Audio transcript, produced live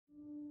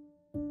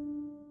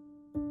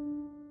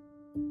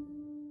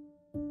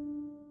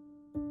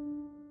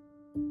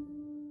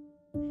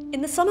In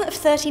the summer of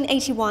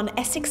 1381,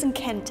 Essex and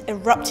Kent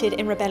erupted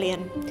in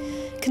rebellion.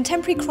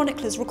 Contemporary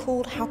chroniclers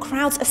recalled how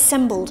crowds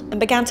assembled and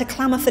began to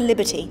clamour for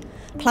liberty,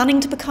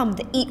 planning to become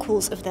the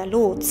equals of their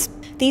lords.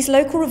 These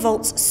local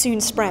revolts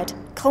soon spread,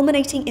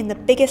 culminating in the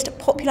biggest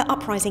popular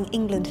uprising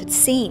England had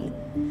seen.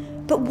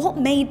 But what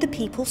made the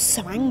people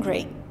so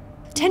angry?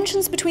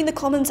 Tensions between the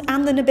commons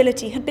and the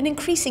nobility had been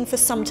increasing for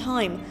some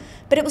time,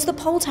 but it was the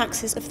poll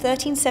taxes of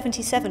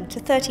 1377 to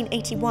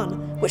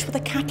 1381 which were the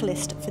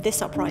catalyst for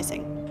this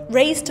uprising.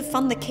 Raised to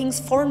fund the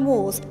king's foreign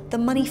wars, the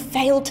money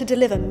failed to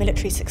deliver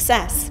military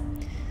success.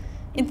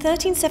 In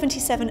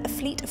 1377, a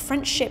fleet of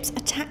French ships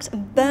attacked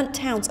and burnt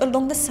towns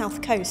along the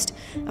south coast,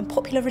 and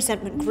popular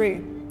resentment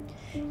grew.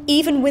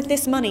 Even with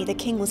this money, the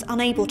king was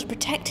unable to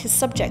protect his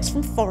subjects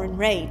from foreign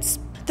raids.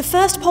 The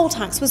first poll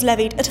tax was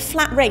levied at a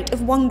flat rate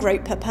of 1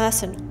 groat per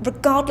person,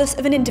 regardless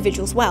of an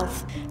individual's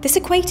wealth. This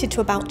equated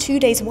to about 2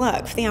 days'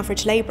 work for the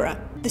average labourer.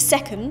 The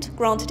second,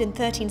 granted in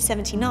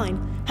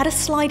 1379, had a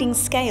sliding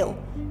scale,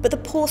 but the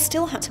poor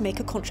still had to make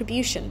a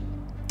contribution.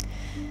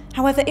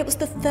 However, it was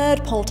the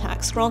third poll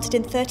tax, granted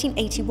in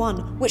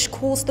 1381, which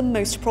caused the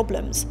most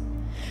problems.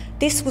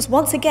 This was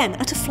once again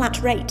at a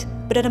flat rate,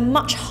 but at a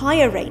much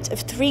higher rate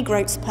of 3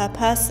 groats per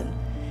person,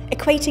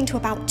 equating to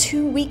about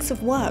 2 weeks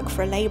of work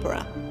for a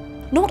labourer.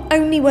 Not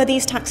only were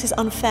these taxes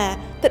unfair,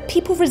 but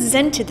people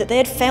resented that they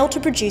had failed to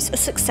produce a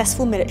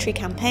successful military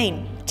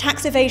campaign.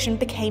 Tax evasion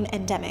became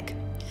endemic.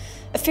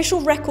 Official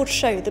records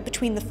show that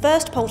between the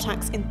first poll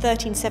tax in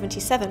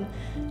 1377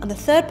 and the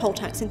third poll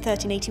tax in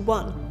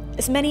 1381,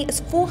 as many as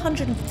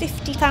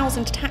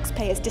 450,000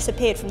 taxpayers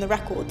disappeared from the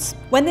records.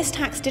 When this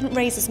tax didn't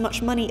raise as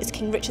much money as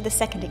King Richard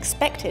II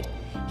expected,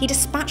 he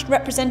dispatched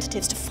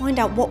representatives to find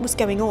out what was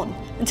going on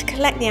and to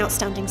collect the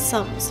outstanding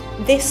sums.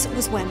 This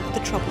was when the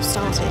trouble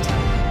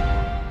started.